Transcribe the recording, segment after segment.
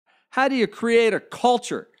how do you create a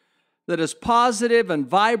culture that is positive and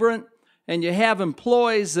vibrant, and you have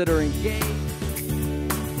employees that are engaged.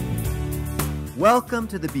 Welcome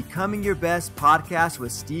to the Becoming Your Best podcast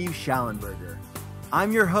with Steve Shallenberger.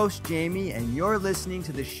 I'm your host, Jamie, and you're listening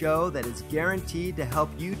to the show that is guaranteed to help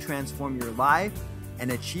you transform your life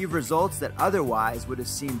and achieve results that otherwise would have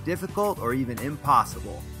seemed difficult or even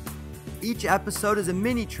impossible. Each episode is a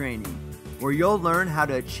mini training where you'll learn how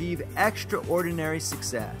to achieve extraordinary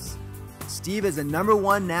success. Steve is a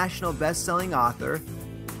 #1 national best-selling author.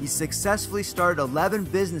 He successfully started 11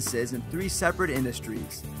 businesses in 3 separate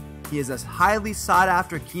industries. He is a highly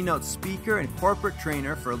sought-after keynote speaker and corporate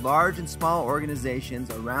trainer for large and small organizations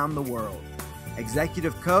around the world,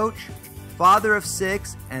 executive coach, father of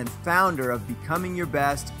 6, and founder of Becoming Your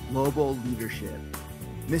Best Global Leadership.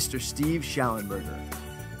 Mr. Steve Shallenberger.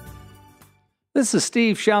 This is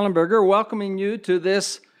Steve Shallenberger welcoming you to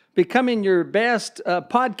this Becoming Your Best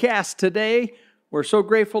podcast today. We're so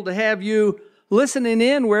grateful to have you listening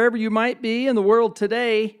in wherever you might be in the world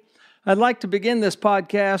today. I'd like to begin this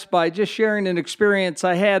podcast by just sharing an experience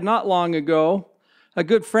I had not long ago. A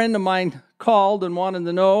good friend of mine called and wanted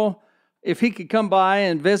to know if he could come by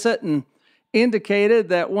and visit, and indicated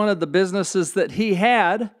that one of the businesses that he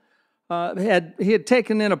had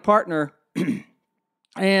taken in a partner,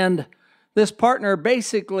 and this partner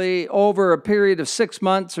basically over a period of 6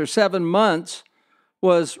 months or 7 months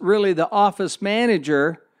was really the office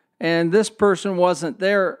manager, and this person wasn't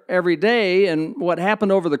there every day. And what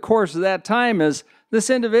happened over the course of that time is this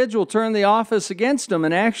individual turned the office against him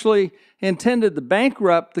and actually intended to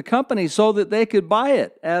bankrupt the company so that they could buy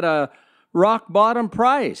it at a rock bottom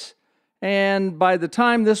price. And by the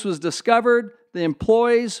time this was discovered, the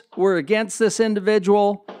employees were against this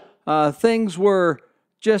individual. Things were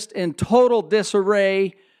just in total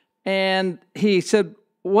disarray. And he said,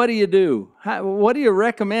 "What do you do? What do you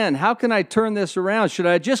recommend? How can I turn this around? Should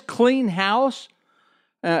I just clean house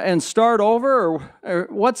and start over? Or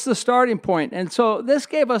what's the starting point?" And so this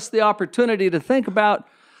gave us the opportunity to think about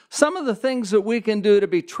some of the things that we can do to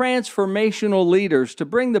be transformational leaders, to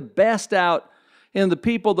bring the best out in the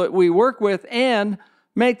people that we work with and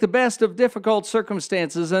make the best of difficult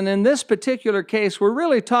circumstances. And in this particular case, we're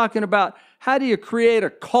really talking about how do you create a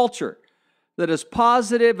culture that is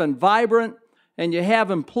positive and vibrant, and you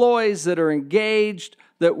have employees that are engaged,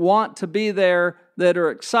 that want to be there, that are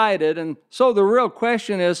excited. And so the real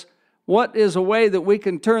question is, what is a way that we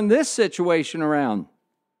can turn this situation around?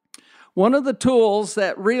 One of the tools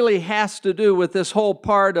that really has to do with this whole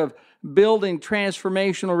part of building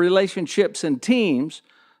transformational relationships and teams,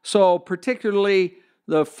 so particularly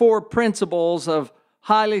the 4 principles of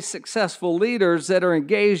highly successful leaders that are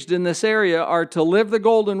engaged in this area are to live the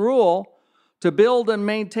golden rule, to build and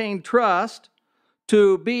maintain trust,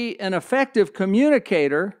 to be an effective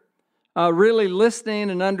communicator, really listening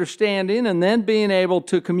and understanding, and then being able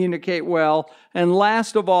to communicate well, and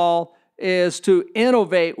last of all is to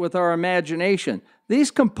innovate with our imagination. These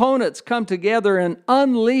components come together and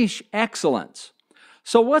unleash excellence.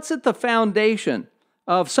 So what's at the foundation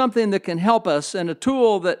of something that can help us, and a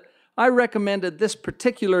tool that I recommended this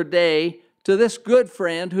particular day to this good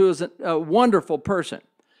friend who is a wonderful person?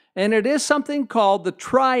 And it is something called the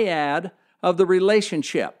triad of the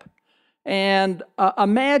relationship. And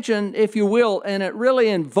imagine, if you will, and it really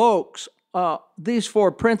invokes these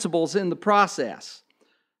 4 principles in the process.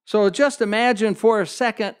 So just imagine for a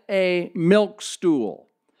second a milk stool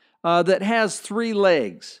that has 3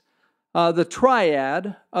 legs. The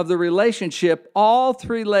triad of the relationship, all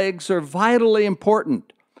 3 legs are vitally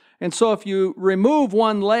important. And so if you remove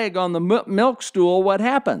one leg on the milk stool, what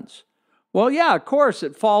happens? Well, yeah, of course,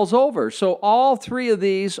 it falls over. So all 3 of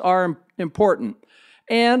these are important.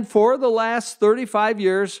 And for the last 35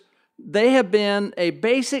 years, they have been a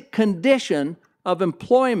basic condition of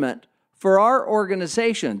employment for our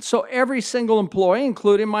organization. So every single employee,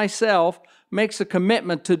 including myself, makes a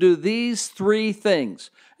commitment to do these 3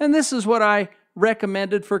 things. And this is what I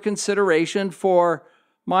recommended for consideration for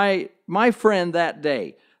my friend that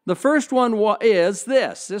day. The first one is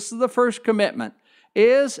this. This is the first commitment,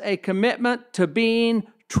 is a commitment to being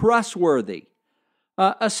trustworthy.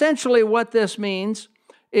 Essentially what this means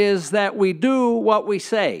is that we do what we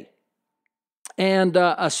say. And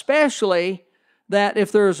especially that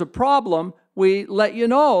if there is a problem, we let you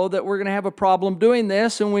know that we're going to have a problem doing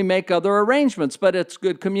this, and we make other arrangements, but it's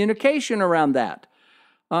good communication around that.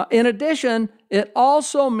 In addition, it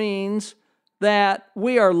also means that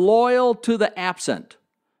we are loyal to the absent.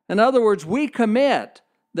 In other words, we commit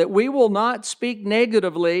that we will not speak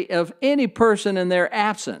negatively of any person in their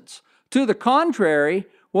absence. To the contrary,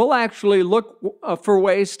 we'll actually look for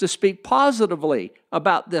ways to speak positively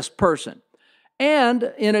about this person.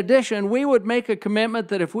 And in addition, we would make a commitment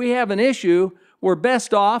that if we have an issue, we're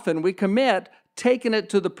best off, and we commit, taking it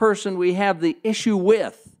to the person we have the issue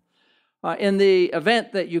with. In the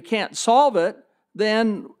event that you can't solve it,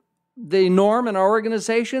 then the norm in our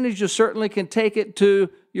organization is you certainly can take it to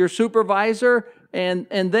your supervisor and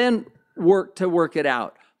then work it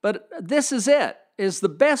out. But this is it, is the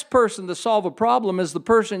best person to solve a problem is the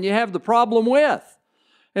person you have the problem with.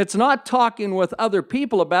 It's not talking with other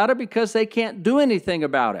people about it because they can't do anything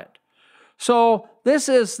about it. So this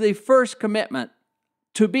is the first commitment,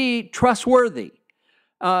 to be trustworthy.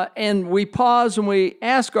 And we pause and we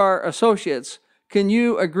ask our associates, can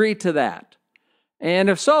you agree to that? And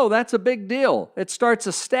if so, that's a big deal. It starts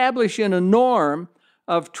establishing a norm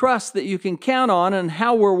of trust that you can count on and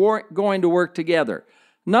how we're going to work together.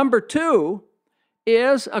 Number 2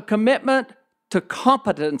 is a commitment to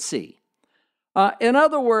competency. In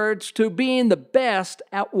other words, to being the best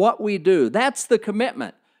at what we do. That's the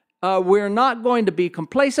commitment. We're not going to be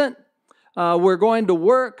complacent. We're going to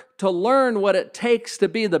work to learn what it takes to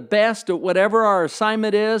be the best at whatever our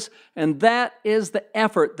assignment is, and that is the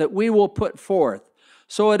effort that we will put forth.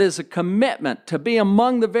 So it is a commitment to be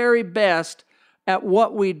among the very best at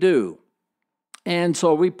what we do. And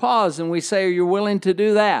so we pause and we say, are you willing to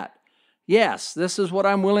do that? Yes, this is what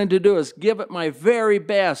I'm willing to do, is give it my very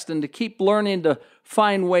best and to keep learning to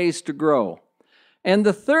find ways to grow. And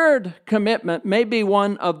the third commitment may be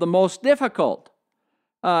one of the most difficult.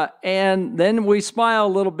 And then we smile a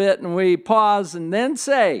little bit and we pause and then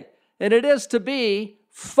say, and it is to be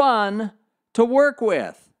fun to work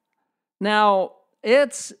with. Now,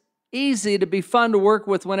 it's easy to be fun to work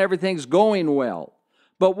with when everything's going well.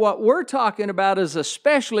 But what we're talking about is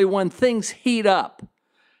especially when things heat up.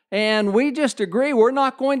 And we just agree we're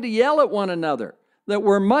not going to yell at one another, that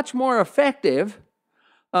we're much more effective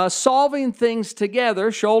solving things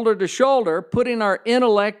together, shoulder to shoulder, putting our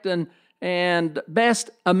intellect and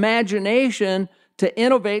best imagination to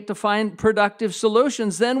innovate, to find productive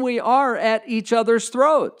solutions than we are at each other's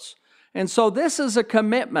throats. And so this is a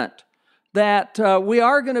commitment that we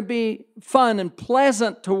are going to be fun and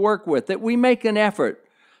pleasant to work with, that we make an effort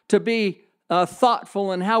to be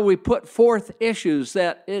thoughtful in how we put forth issues,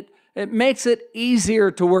 that it makes it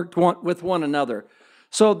easier to work with one another.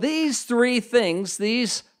 So these 3 things,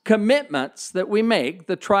 these commitments that we make,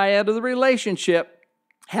 the triad of the relationship,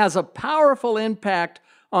 has a powerful impact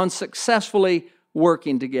on successfully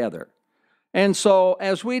working together. And so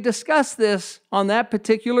as we discussed this on that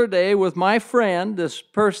particular day with my friend, this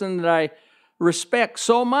person that I respect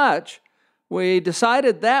so much, we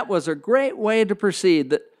decided that was a great way to proceed,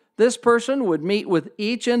 that this person would meet with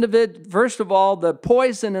each individual. First of all, the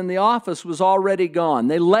poison in the office was already gone.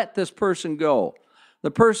 They let this person go,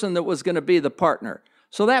 the person that was going to be the partner.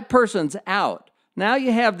 So that person's out. Now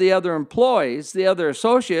you have the other employees, the other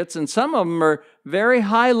associates, and some of them are very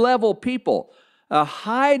high-level people, a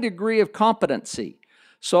high degree of competency.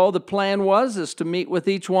 So the plan is to meet with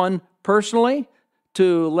each one personally,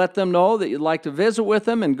 to let them know that you'd like to visit with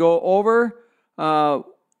them and go over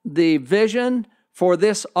the vision for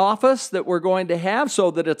this office that we're going to have,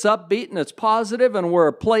 so that it's upbeat and it's positive and we're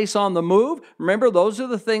a place on the move. Remember, those are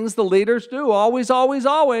the things the leaders do, always, always,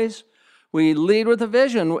 always. We lead with a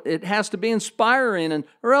vision. It has to be inspiring,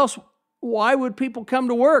 or else why would people come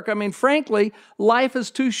to work? I mean, frankly, life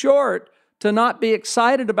is too short to not be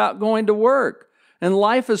excited about going to work, and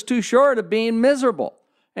life is too short of being miserable.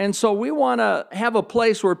 And so we want to have a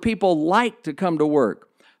place where people like to come to work.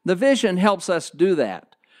 The vision helps us do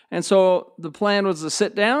that. And so the plan was to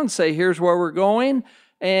sit down and say, here's where we're going,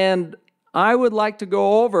 and I would like to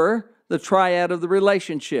go over the triad of the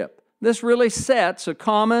relationship. This really sets a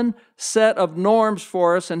common set of norms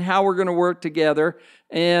for us and how we're going to work together,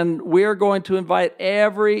 and we are going to invite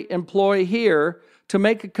every employee here to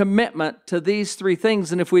make a commitment to these 3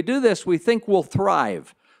 things. And if we do this, we think we'll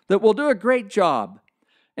thrive, that we'll do a great job.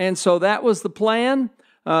 And so that was the plan.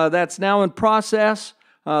 That's now in process.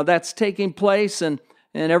 That's taking place, and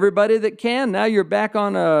everybody that can, now you're back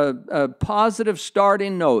on a positive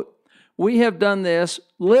starting note. We have done this,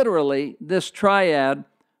 literally, this triad,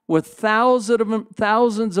 with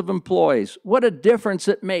thousands of employees. What a difference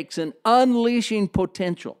it makes in unleashing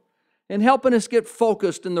potential and helping us get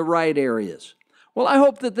focused in the right areas. Well, I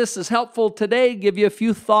hope that this is helpful today, give you a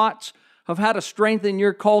few thoughts of how to strengthen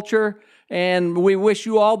your culture, and we wish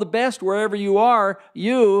you all the best wherever you are.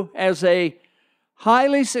 You, as a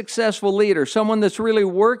highly successful leader, someone that's really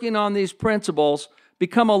working on these principles,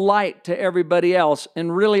 become a light to everybody else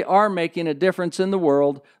and really are making a difference in the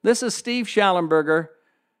world. This is Steve Shallenberger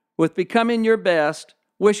with Becoming Your Best,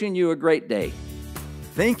 Wishing you a great day.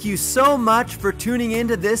 Thank you so much for tuning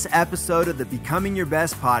into this episode of the Becoming Your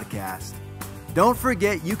Best podcast. Don't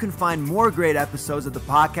forget you can find more great episodes of the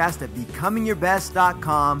podcast at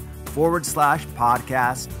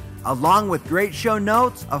becomingyourbest.com/podcast, along with great show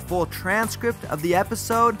notes, a full transcript of the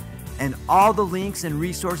episode, and all the links and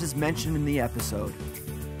resources mentioned in the episode.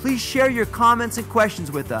 Please share your comments and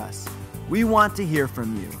questions with us. We want to hear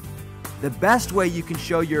from you. The best way you can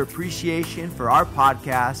show your appreciation for our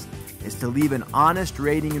podcast is to leave an honest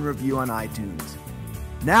rating and review on iTunes.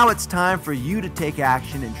 Now it's time for you to take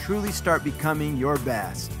action and truly start becoming your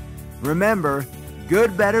best. Remember,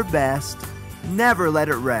 good, better, best. Never let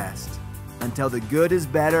it rest until the good is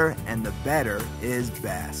better and the better is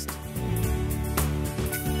best.